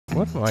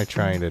What am I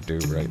trying to do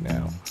right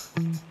now?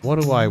 What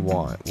do I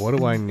want? What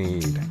do I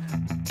need?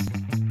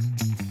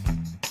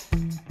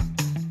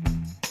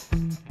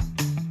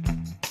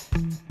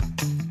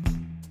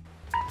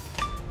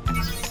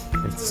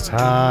 It's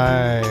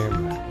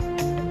time.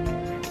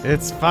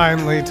 It's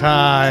finally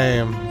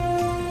time.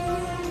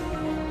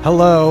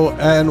 Hello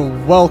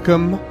and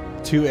welcome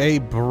to a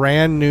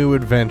brand new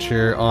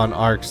adventure on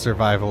Ark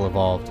Survival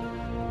Evolved.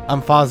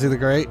 I'm Fozzie the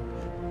Great,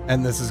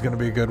 and this is going to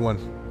be a good one.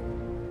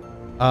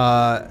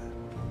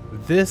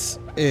 This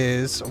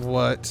is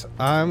what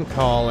I'm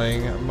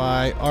calling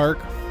my Ark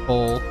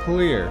Full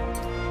Clear.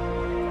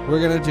 We're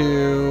going to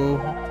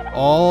do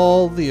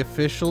all the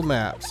official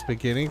maps,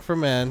 beginning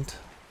from end,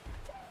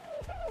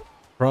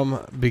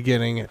 from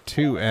beginning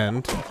to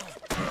end,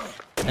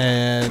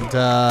 and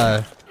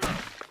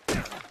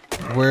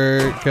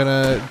we're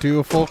gonna do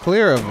a full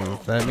clear of them.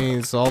 That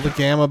means all the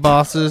gamma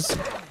bosses,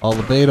 all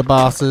the beta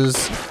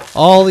bosses,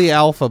 all the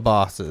alpha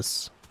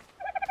bosses.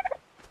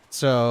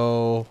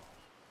 So,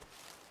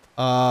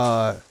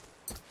 we're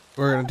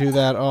gonna do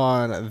that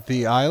on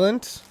the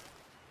island,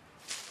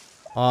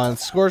 on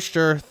Scorched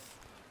Earth,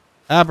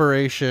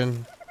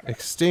 Aberration,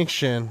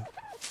 Extinction,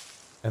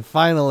 and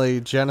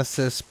finally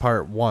Genesis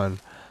Part 1.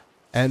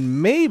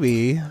 And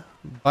maybe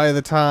by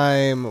the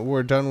time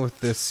we're done with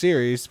this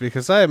series,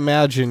 because I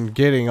imagine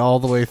getting all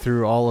the way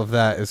through all of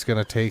that is going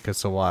to take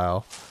us a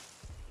while,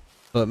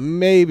 but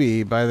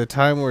maybe by the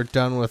time we're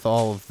done with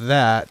all of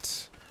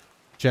that,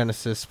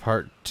 Genesis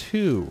Part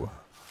 2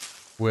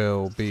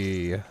 will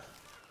be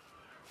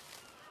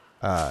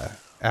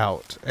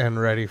out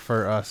and ready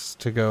for us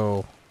to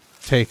go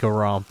take a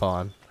romp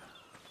on.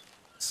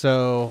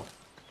 So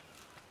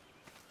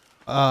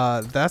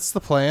that's the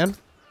plan.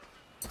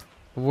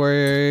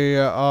 We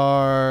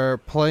are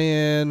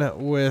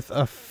playing with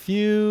a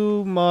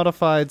few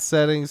modified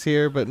settings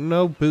here, but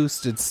no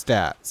boosted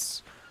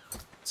stats.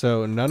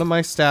 So none of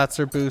my stats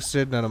are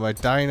boosted, none of my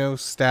dino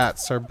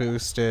stats are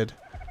boosted.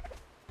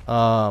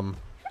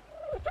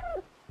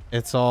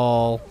 It's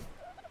all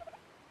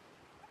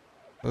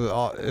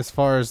as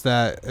far as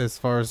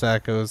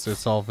that goes,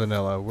 it's all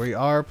vanilla. We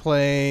are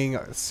playing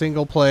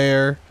single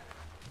player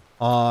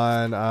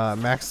on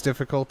max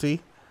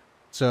difficulty.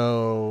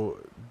 So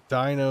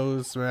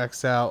dinos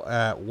max out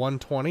at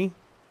 120.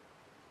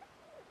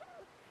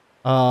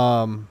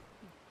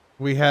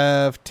 We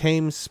have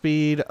tame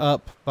speed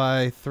up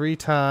by 3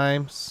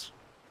 times.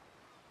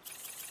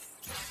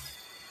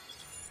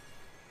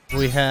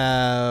 We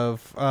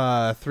have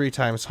 3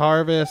 times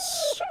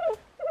harvest.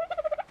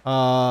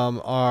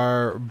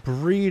 Our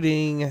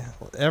breeding,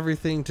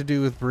 everything to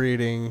do with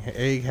breeding,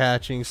 egg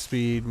hatching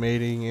speed,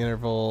 mating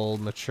interval,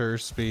 mature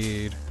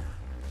speed,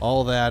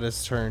 all that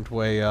is turned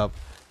way up.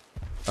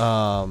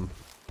 And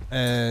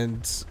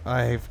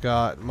I've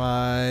got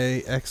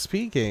my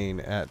XP gain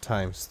at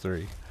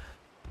 ×3.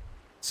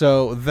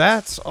 So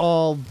that's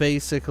all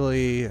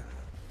basically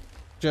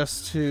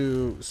just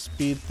to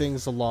speed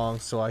things along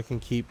so I can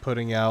keep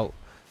putting out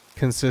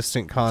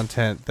consistent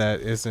content that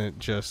isn't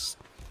just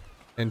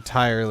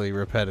entirely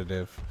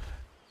repetitive.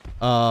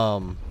 We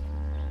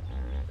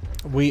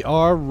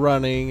are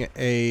running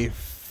a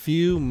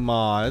few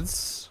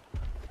mods,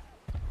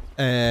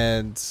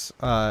 and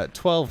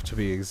 12 to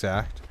be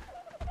exact.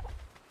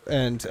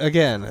 And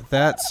again,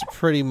 that's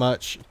pretty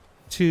much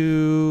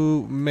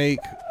to make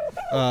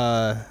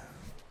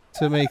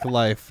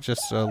life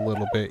just a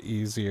little bit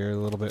easier, a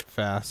little bit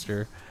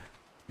faster,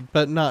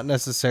 but not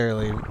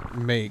necessarily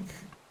make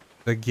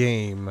the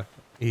game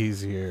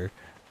easier.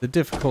 The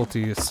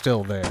difficulty is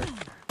still there.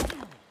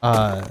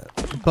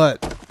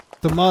 But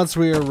the mods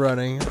we are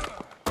running,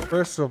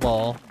 first of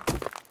all,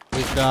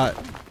 we've got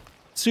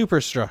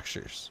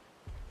superstructures.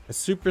 The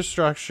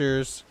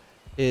superstructures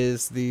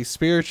is the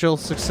spiritual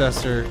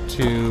successor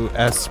to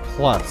S+.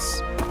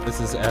 This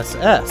is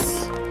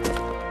SS.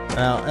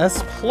 Now,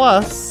 S+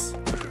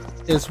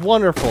 is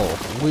wonderful.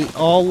 We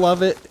all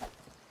love it.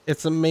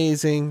 It's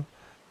amazing.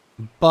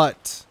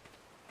 But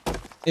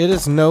it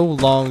is no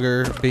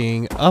longer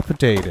being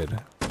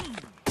updated.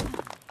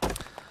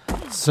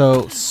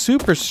 So,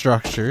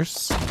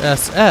 superstructures,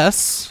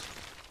 SS,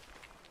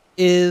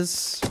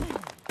 is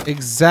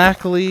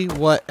exactly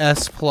what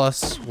S+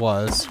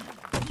 was,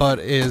 but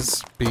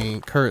is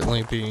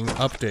currently being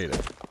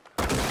updated.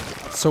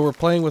 So we're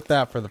playing with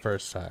that for the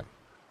first time.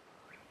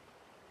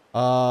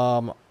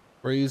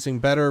 We're using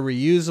better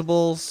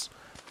reusables.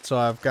 So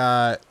I've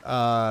got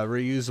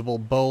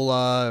reusable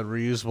bola,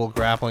 reusable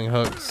grappling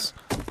hooks,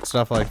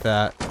 stuff like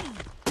that.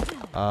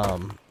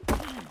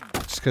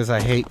 Just because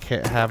I hate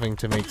having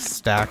to make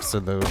stacks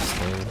of those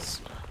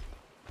things.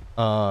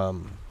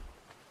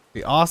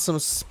 The awesome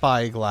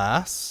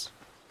spyglass.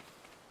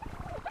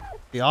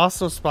 The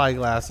awesome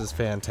spyglass is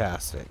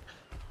fantastic.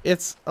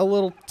 It's a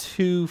little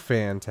too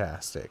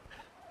fantastic.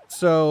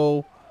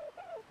 So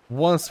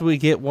once we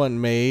get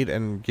one made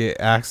and get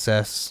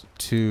access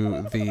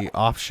to the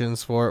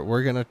options for it,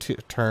 we're going to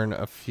turn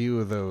a few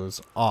of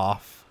those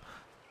off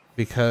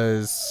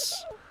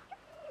because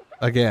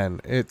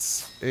again,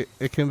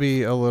 it can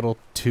be a little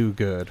too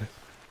good.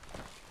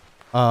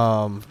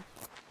 But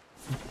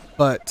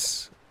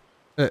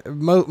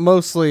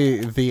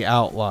mostly the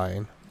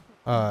outline,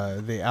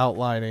 the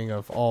outlining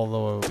of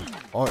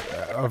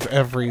of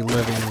every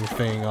living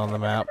thing on the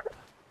map.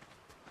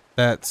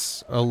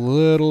 That's a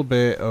little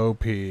bit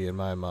OP in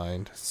my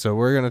mind, so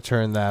we're gonna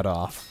turn that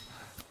off.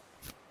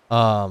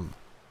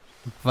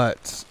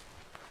 But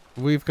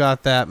we've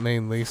got that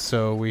mainly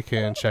so we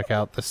can check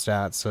out the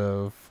stats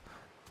of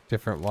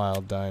different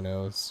wild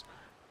dinos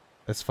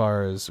as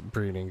far as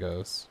breeding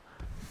goes.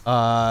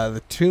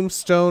 The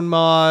tombstone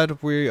mod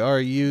we are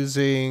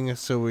using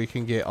so we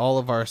can get all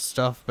of our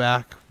stuff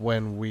back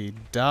when we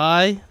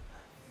die.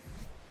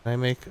 Can I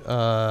make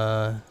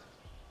Bola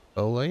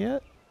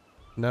yet?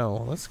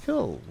 No, let's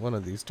kill one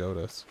of these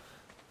dodos.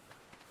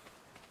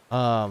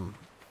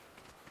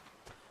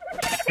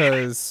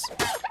 Because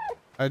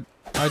I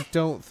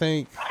don't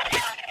think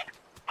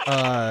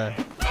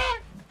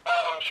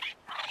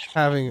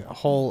having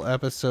whole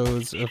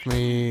episodes of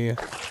me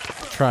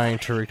trying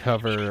to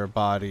recover a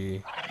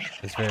body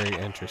is very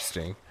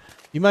interesting.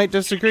 You might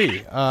disagree.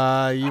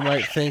 You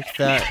might think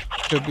that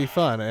could be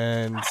fun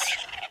and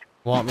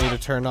want me to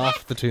turn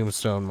off the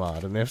tombstone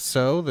mod. And if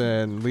so,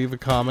 then leave a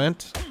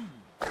comment.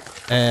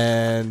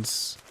 And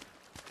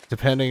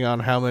depending on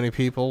how many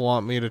people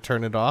want me to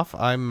turn it off,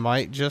 I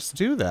might just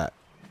do that.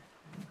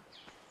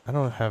 I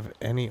don't have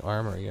any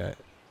armor yet.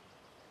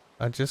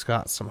 I just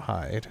got some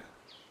hide.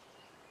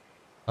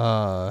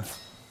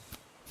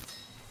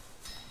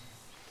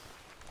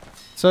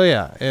 So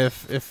yeah,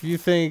 if you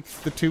think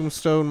the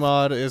tombstone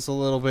mod is a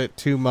little bit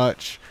too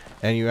much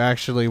and you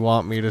actually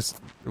want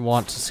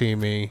to see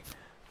me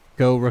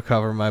go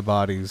recover my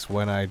bodies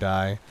when I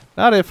die,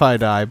 not if I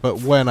die,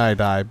 but when I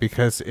die,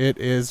 because it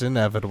is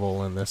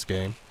inevitable in this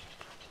game,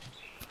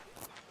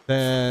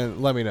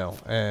 then let me know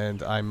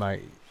and I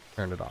might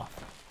turn it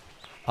off.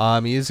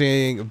 I'm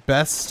using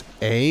Best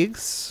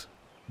Eggs.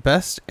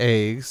 Best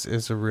Eggs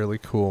is a really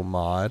cool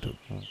mod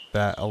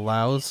that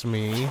allows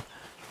me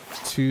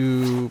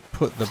to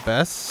put the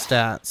best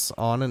stats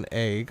on an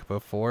egg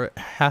before it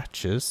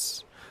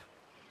hatches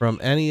from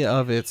any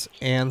of its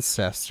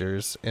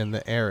ancestors in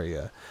the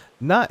area.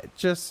 Not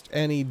just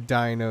any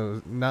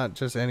dino, not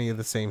just any of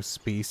the same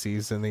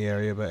species in the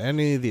area, but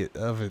any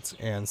of its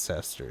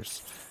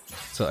ancestors.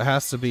 So it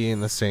has to be in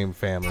the same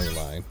family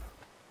line.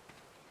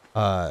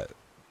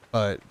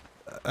 But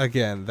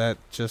again, that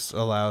just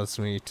allows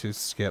me to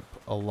skip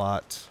a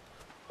lot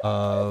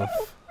of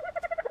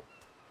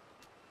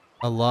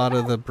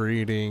the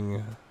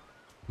breeding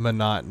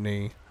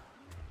monotony.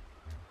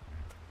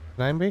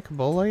 Can I make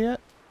Bola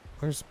yet?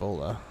 Where's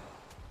Bola?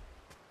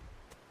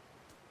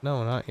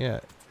 No, not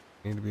yet.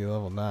 Need to be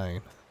level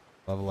 9.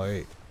 Level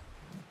 8.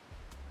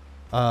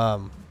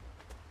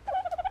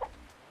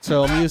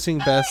 So I'm using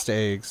Best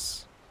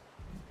Eggs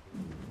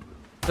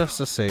just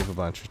to save a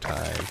bunch of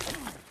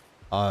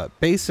time.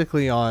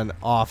 Basically on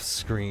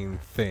off-screen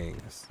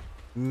things.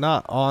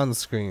 Not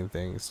on-screen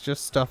things,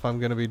 just stuff I'm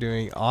going to be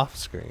doing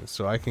off-screen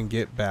so I can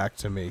get back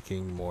to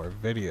making more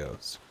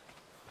videos.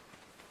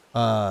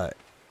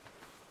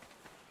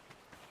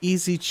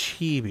 Easy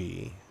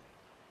Chibi.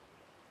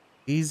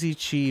 Easy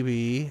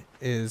Chibi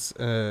is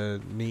a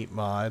neat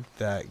mod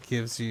that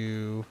gives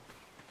you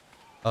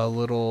a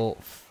little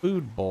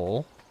food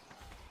bowl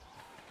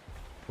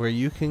where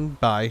you can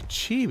buy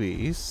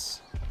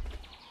chibis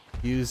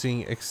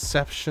using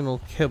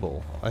exceptional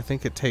kibble. I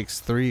think it takes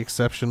 3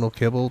 exceptional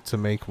kibble to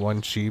make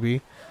 1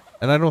 chibi.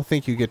 And I don't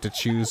think you get to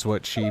choose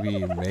what chibi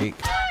you make.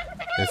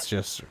 It's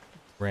just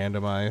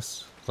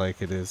randomized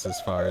like it is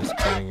as far as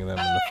getting them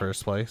in the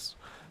first place.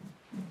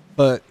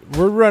 But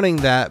we're running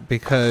that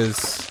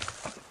because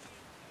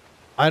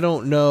I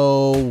don't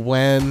know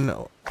when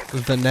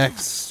the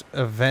next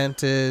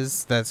event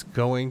is that's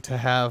going to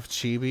have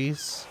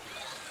chibis.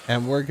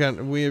 And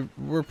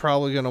we're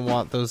probably gonna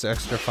want those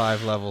extra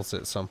 5 levels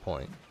at some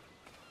point.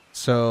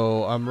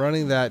 So I'm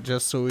running that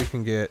just so we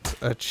can get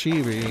a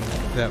chibi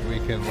that we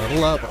can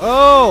level up.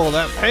 Oh,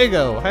 that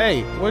Pago!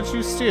 Hey, what'd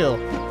you steal?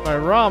 My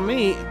raw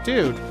meat,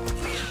 dude.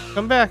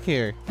 Come back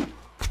here.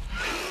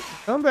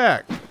 Come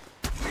back.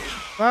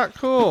 Not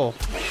cool.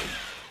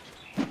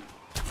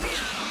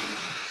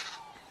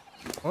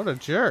 What a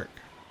jerk.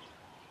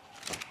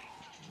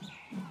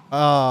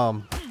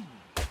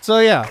 So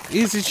yeah,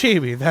 Easy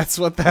Chibi, that's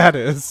what that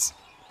is.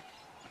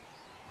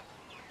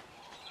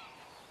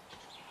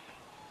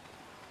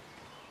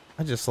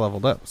 I just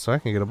leveled up so I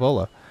can get a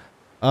Bola.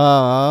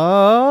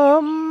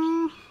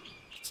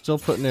 Still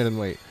putting it in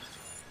weight.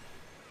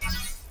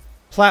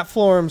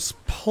 Platforms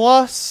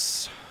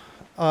Plus.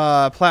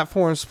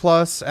 Platforms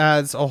Plus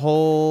adds a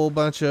whole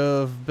bunch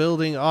of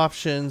building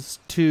options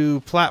to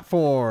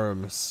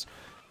platforms.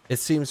 It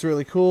seems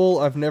really cool.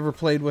 I've never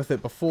played with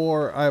it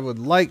before. I would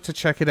like to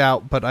check it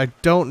out, but I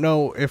don't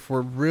know if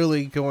we're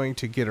really going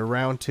to get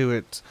around to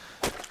it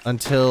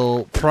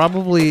until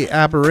probably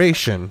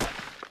Aberration.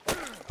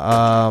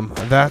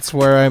 That's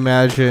where I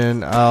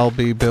imagine I'll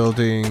be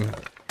building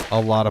a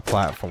lot of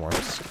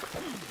platforms.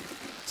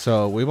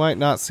 So we might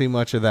not see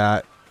much of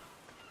that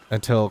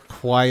until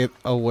quite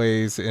a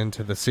ways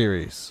into the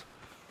series.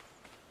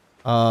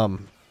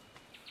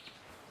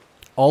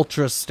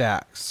 Ultra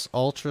stacks.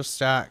 Ultra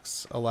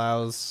stacks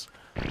allows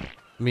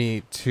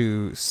me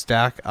to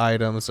stack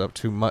items up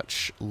to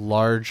much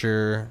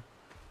larger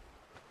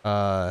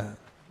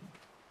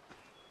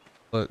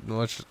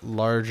much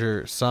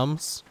larger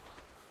sums,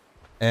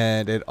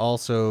 and it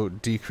also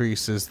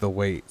decreases the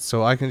weight,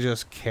 so I can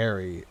just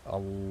carry a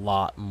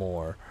lot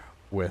more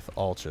with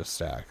ultra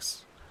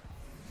stacks.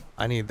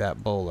 I need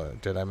that bola.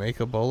 Did I make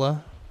a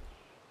bola?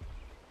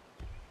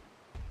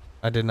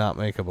 I did not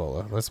make a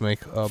bola. Let's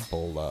make a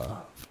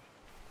bola.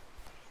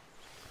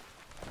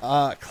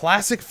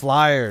 Classic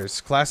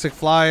Flyers. Classic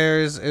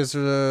Flyers is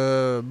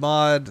a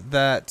mod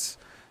that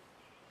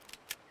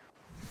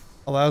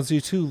allows you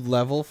to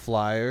level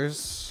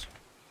flyers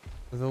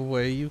the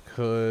way you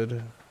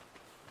could,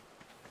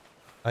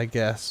 I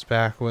guess,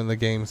 back when the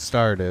game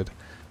started.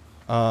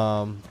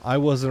 I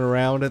wasn't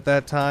around at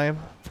that time,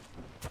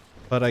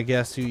 but I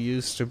guess you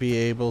used to be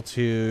able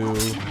to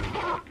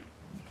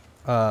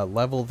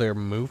level their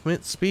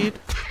movement speed,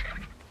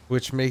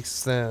 which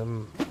makes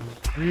them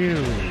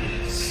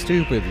really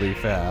stupidly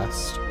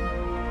fast.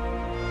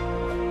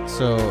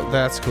 So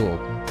that's cool.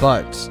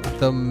 But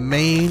the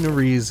main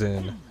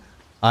reason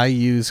I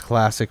use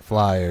Classic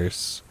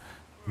Flyers,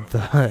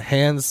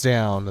 hands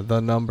down, the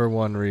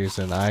 #1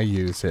 reason I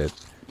use it,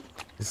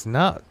 is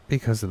not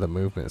because of the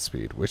movement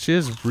speed, which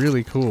is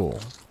really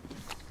cool,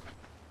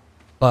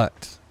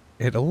 but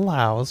it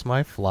allows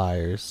my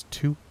flyers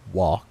to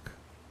walk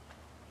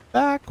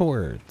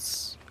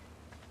backwards.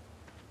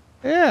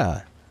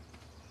 Yeah.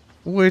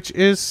 Which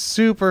is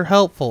super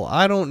helpful.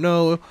 I don't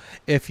know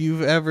if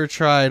you've ever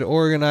tried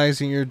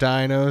organizing your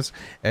dinos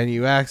and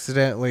you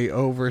accidentally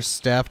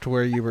overstepped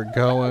where you were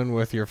going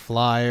with your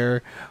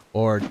flyer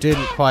or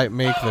didn't quite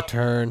make the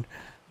turn.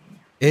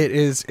 It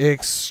is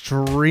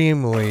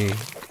extremely,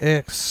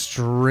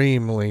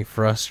 extremely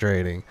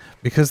frustrating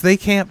because they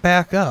can't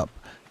back up.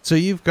 So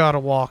you've got to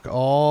walk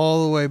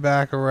all the way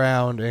back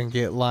around and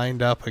get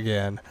lined up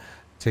again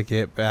to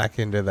get back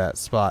into that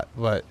spot.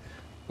 But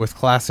with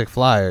Classic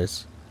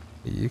Flyers,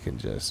 you can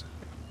just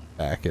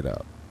back it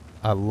up.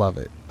 I love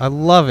it. I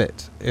love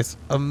it. It's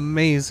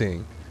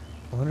amazing.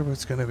 I wonder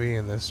what's going to be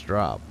in this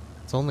drop.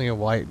 It's only a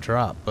white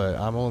drop, but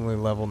I'm only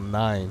level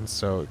 9,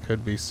 so it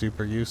could be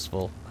super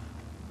useful.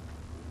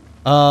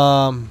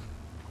 The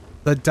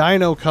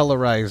Dino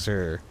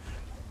Colorizer.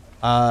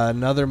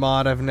 Another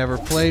mod I've never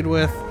played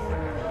with,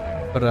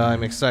 but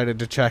I'm excited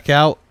to check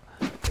out.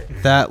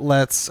 That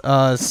lets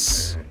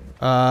us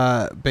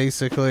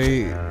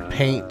basically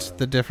paint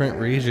the different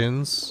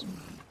regions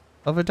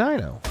of a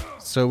dino,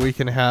 so we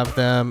can have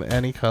them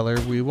any color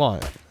we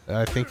want.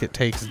 I think it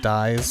takes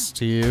dyes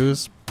to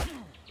use.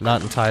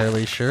 Not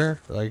entirely sure.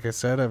 Like I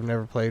said, I've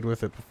never played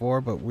with it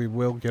before, but we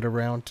will get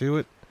around to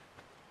it,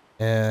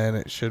 and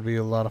it should be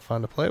a lot of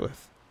fun to play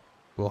with.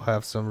 We'll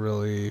have some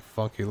really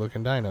funky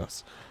looking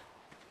dinos.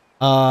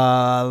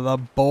 The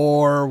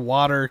Boar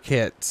Water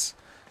Kit.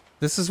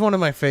 This is one of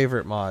my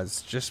favorite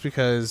mods, just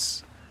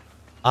because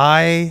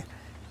I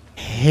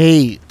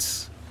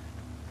hate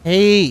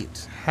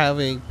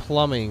having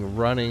plumbing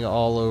running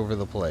all over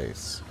the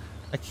place.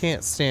 I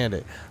can't stand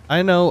it.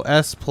 I know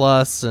S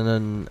Plus and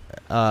then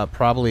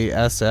probably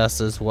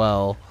SS as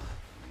well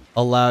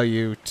allow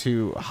you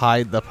to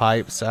hide the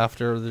pipes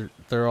after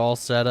they're all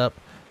set up.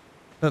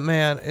 But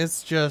man,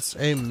 it's just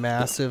a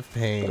massive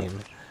pain.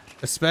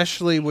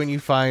 Especially when you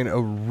find a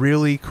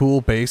really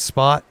cool base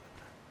spot,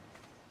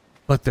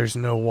 but there's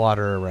no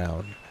water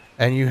around.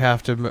 And you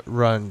have to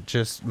run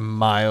just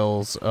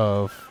miles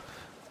of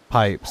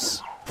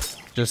pipes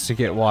just to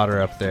get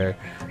water up there.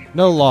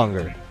 No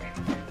longer.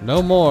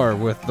 No more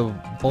with the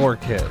Boar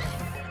Kit,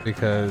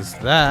 because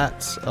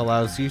that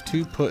allows you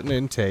to put an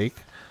intake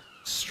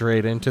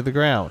straight into the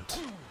ground.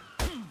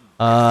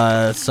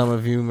 Some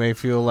of you may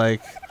feel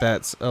like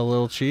that's a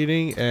little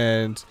cheating,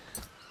 and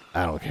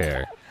I don't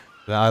care.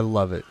 I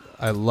love it.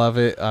 I love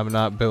it. I'm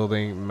not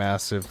building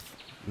massive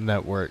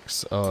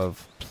networks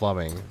of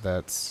plumbing.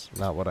 That's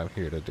not what I'm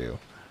here to do.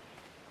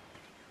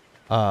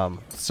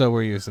 So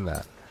we're using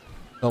that.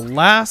 The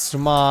last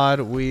mod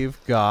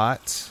we've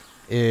got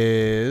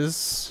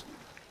is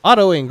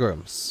Auto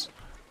Ingrams.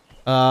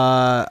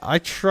 I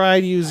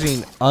tried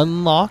using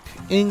Unlock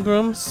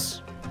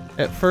Ingrams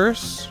at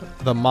first,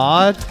 the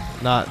mod,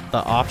 not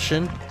the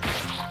option,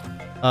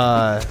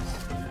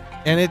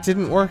 and it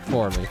didn't work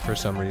for me for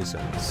some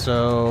reason,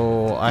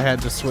 so I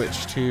had to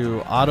switch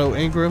to Auto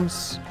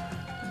Ingrams,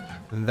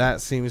 and that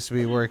seems to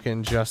be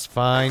working just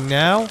fine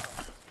now.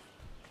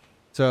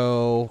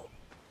 So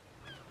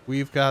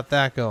we've got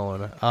that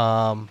going.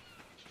 I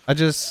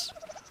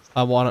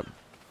want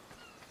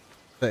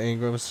the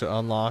Ingrams to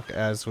unlock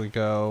as we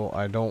go.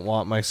 I don't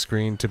want my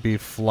screen to be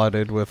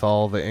flooded with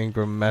all the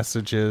Ingram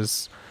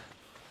messages.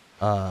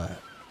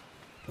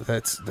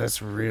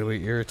 That's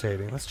really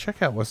irritating. Let's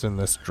check out what's in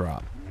this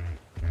drop.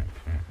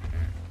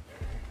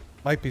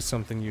 Might be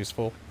something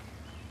useful.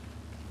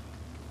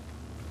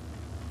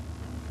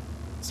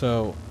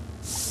 So,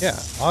 yeah,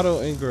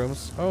 Auto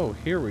Ingrams. Oh,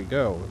 here we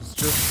go. It's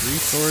just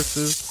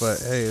resources, but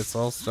hey, it's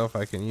all stuff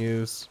I can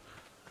use.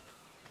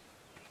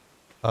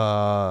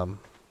 Um,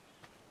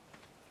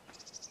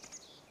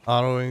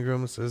 Auto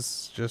Ingrams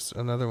is just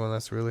another one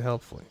that's really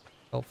helpful.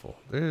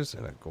 There's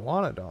an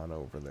iguanodon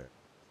over there.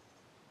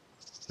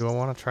 Do I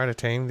want to try to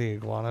tame the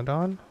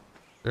iguanodon?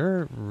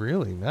 They're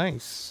really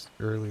nice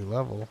early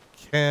level.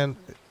 Can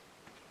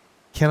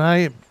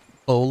I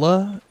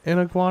Bola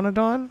an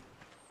iguanodon?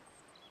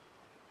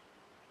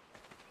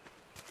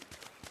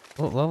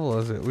 What level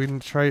is it? We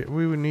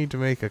would need to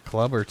make a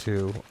club or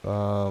two.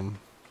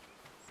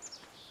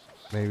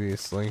 Maybe a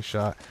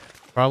slingshot.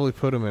 Probably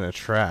put him in a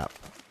trap.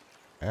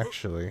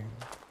 Actually,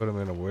 put him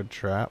in a wood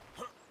trap.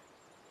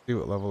 See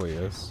what level he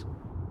is.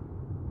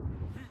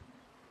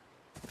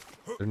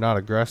 They're not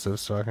aggressive,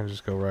 so I can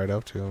just go right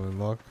up to him and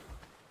look.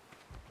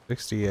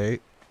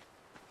 68.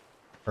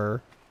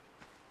 Not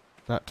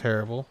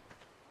terrible.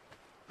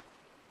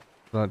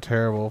 Not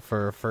terrible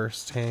for a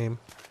first tame.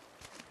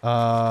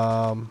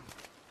 But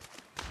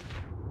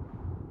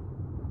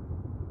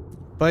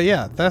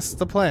yeah, that's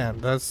the plan.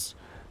 That's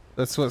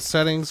what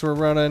settings we're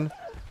running.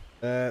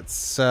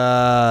 That's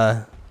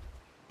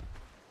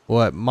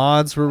what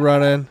mods we're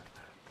running.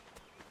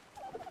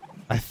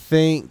 I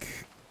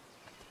think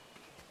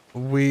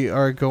we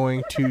are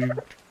going to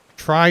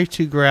try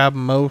to grab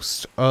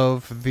most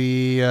of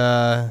the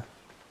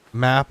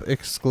map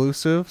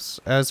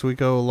exclusives as we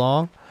go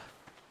along,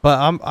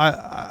 but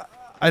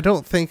I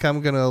don't think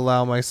I'm gonna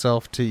allow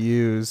myself to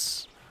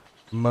use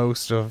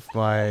most of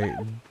my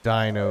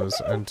dinos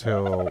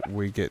until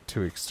we get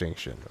to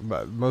extinction.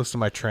 But most of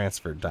my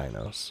transferred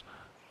dinos.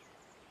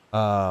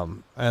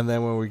 And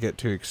then when we get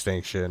to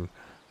extinction,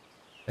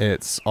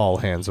 it's all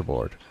hands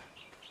aboard.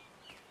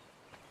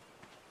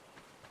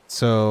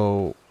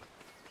 So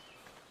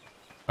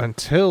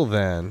until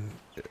then,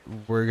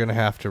 we're gonna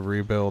have to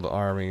rebuild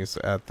armies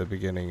at the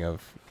beginning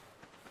of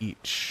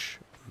each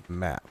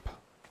map.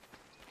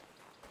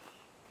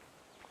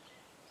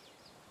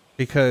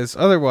 Because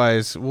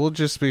otherwise, we'll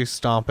just be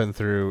stomping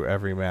through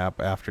every map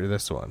after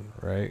this one,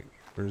 right?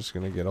 We're just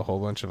gonna get a whole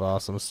bunch of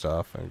awesome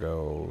stuff and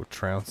go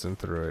trouncing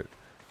through it.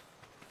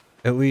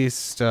 At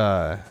least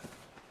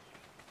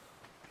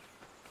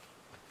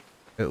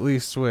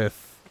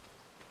with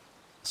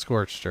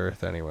Scorched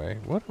Earth anyway.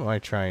 What am I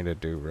trying to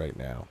do right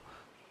now?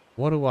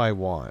 What do I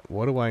want?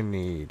 What do I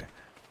need?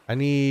 I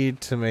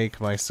need to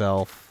make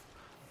myself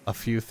a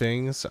few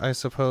things, I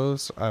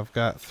suppose. I've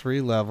got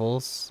 3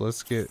 levels.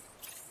 Let's get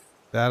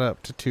that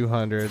up to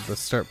 200.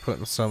 Let's start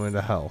putting some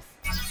into health.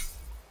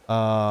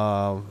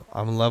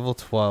 I'm level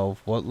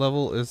 12. What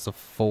level is the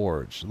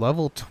forge?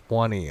 Level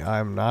 20.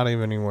 I'm not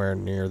even anywhere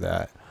near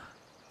that.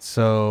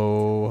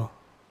 So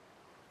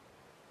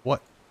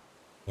what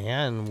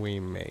can we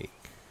make?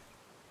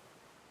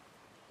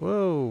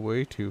 Whoa,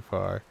 way too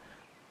far.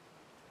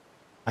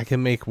 I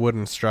can make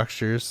wooden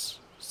structures,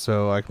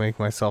 so I can make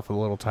myself a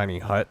little tiny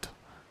hut.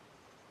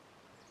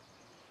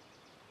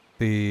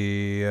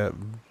 The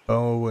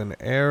bow and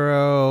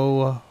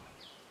arrow.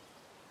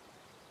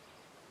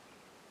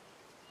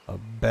 A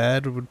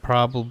bed would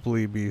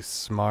probably be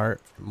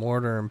smart.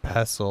 Mortar and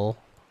pestle.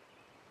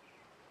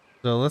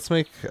 So let's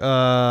make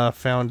a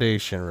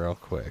foundation real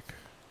quick.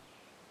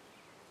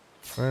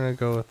 We're gonna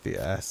go with the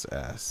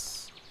SS.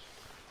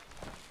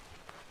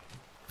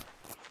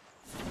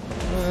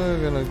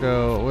 We're gonna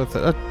go with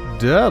a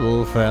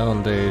double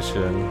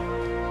foundation.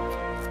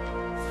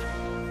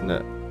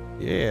 No,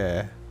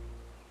 yeah.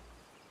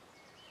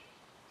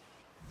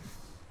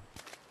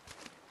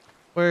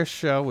 Where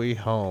shall we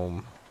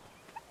home?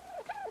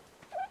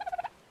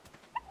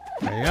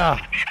 Yeah.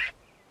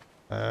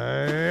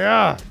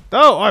 Yeah.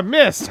 Oh, I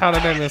missed. How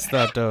did I miss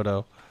that,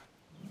 Dodo?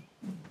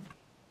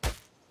 I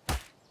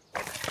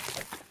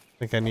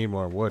think I need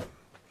more wood.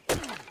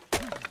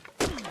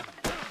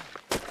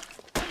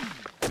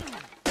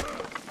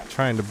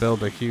 Trying to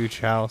build a huge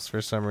house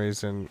for some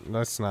reason.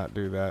 Let's not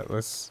do that.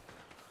 Let's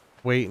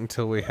wait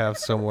until we have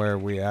somewhere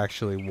we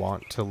actually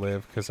want to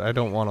live, because I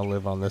don't want to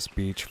live on this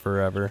beach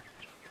forever.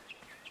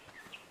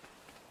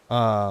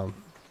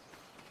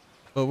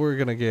 But we're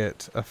gonna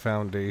get a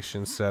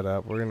foundation set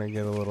up. We're gonna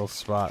get a little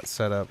spot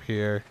set up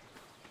here.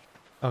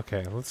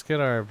 Okay, let's get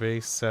our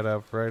base set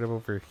up right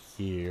over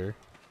here.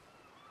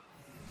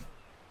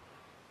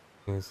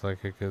 Seems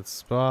like a good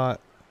spot.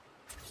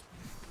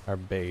 Our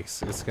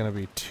base. It's gonna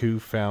be 2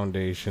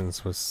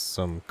 foundations with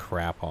some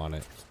crap on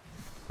it.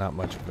 Not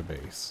much of a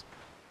base.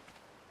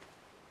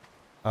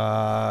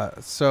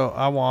 So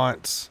I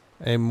want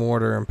a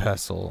mortar and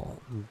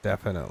pestle.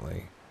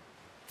 Definitely.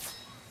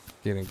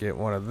 Gonna get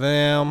one of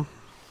them.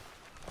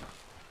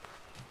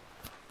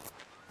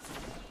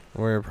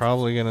 We're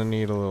probably gonna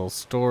need a little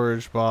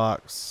storage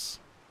box.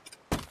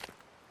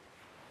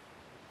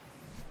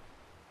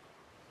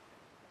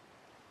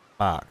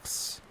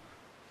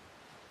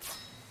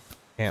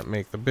 Can't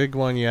make the big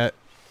one yet.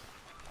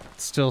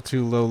 Still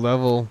too low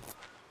level.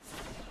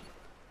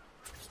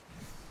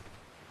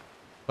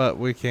 But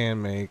we can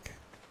make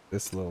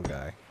this little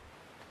guy.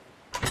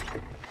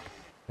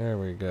 There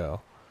we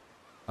go.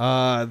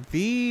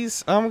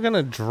 These, I'm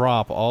gonna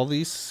drop all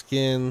these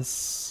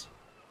skins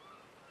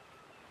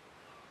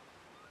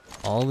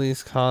All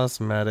these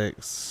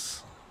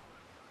cosmetics.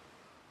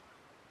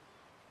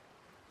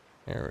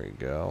 There we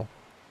go.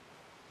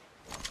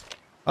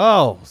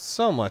 Oh,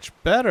 so much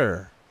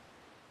better.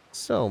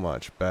 So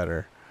much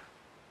better.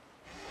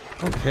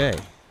 Okay.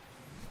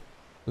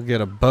 We'll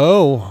get a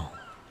bow.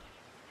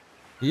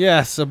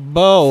 Yes, a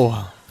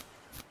bow.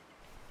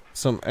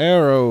 Some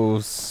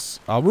arrows.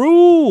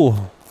 Aru!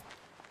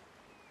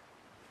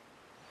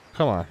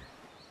 Come on.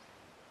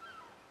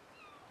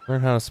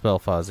 Learn how to spell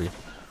Fozzie.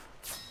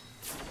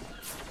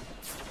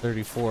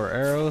 34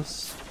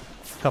 arrows.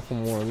 Couple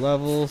more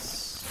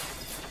levels.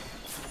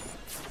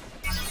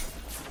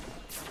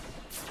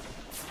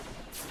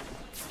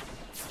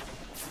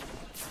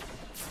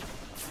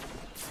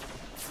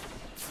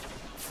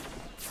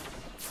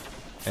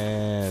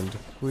 And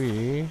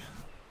we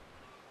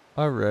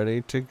are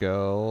ready to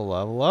go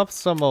level up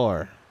some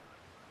more.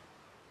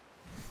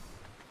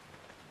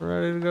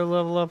 We're ready to go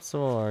level up some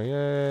more.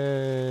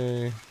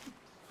 Yay.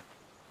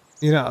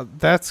 You know,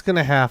 that's going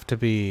to have to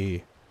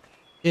be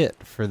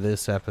it for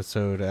this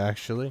episode,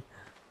 actually.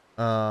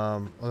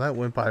 Well, that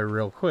went by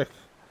real quick.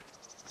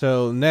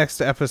 So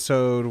next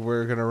episode,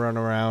 we're going to run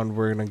around.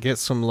 We're going to get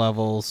some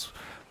levels.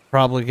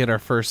 Probably get our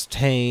first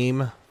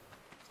tame.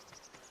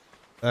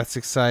 That's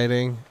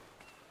exciting.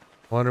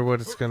 Wonder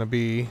what it's going to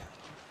be.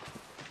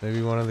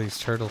 Maybe one of these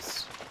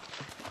turtles.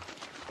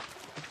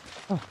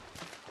 Oh.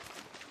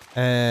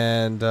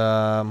 And,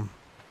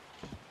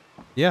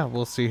 yeah,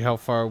 we'll see how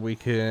far we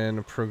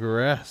can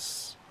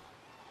progress.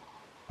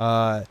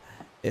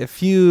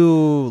 If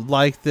you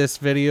like this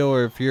video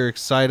or if you're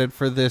excited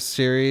for this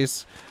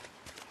series,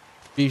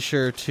 be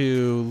sure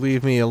to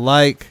leave me a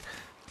like,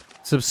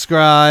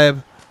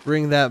 subscribe,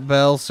 ring that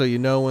bell so you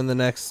know when the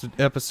next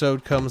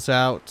episode comes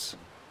out.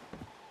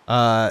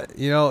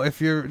 You know,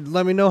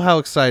 let me know how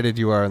excited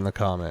you are in the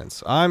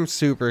comments. I'm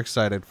super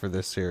excited for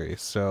this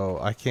series, so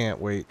I can't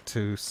wait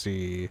to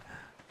see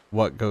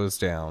what goes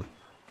down.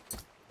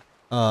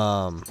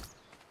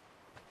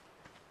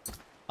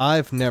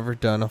 I've never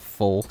done a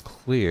full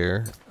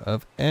clear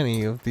of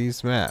any of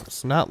these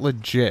maps. Not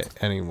legit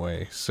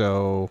anyway,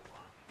 so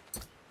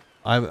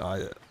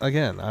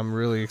again, I'm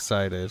really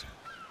excited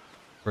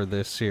for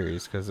this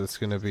series because it's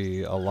going to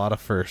be a lot of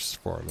firsts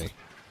for me.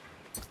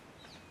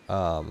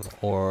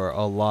 Or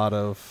a lot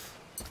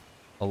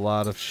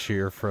of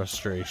sheer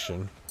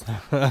frustration,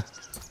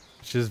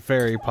 which is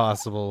very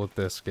possible with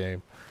this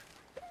game.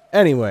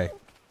 Anyway,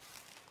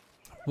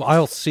 well,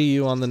 I'll see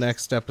you on the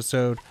next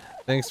episode.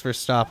 Thanks for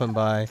stopping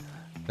by.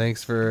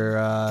 Thanks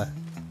for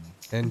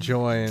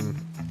enjoying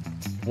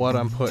what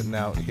I'm putting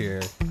out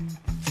here.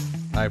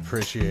 I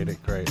appreciate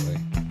it greatly.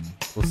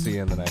 We'll see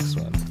you in the next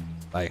one.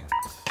 Bye.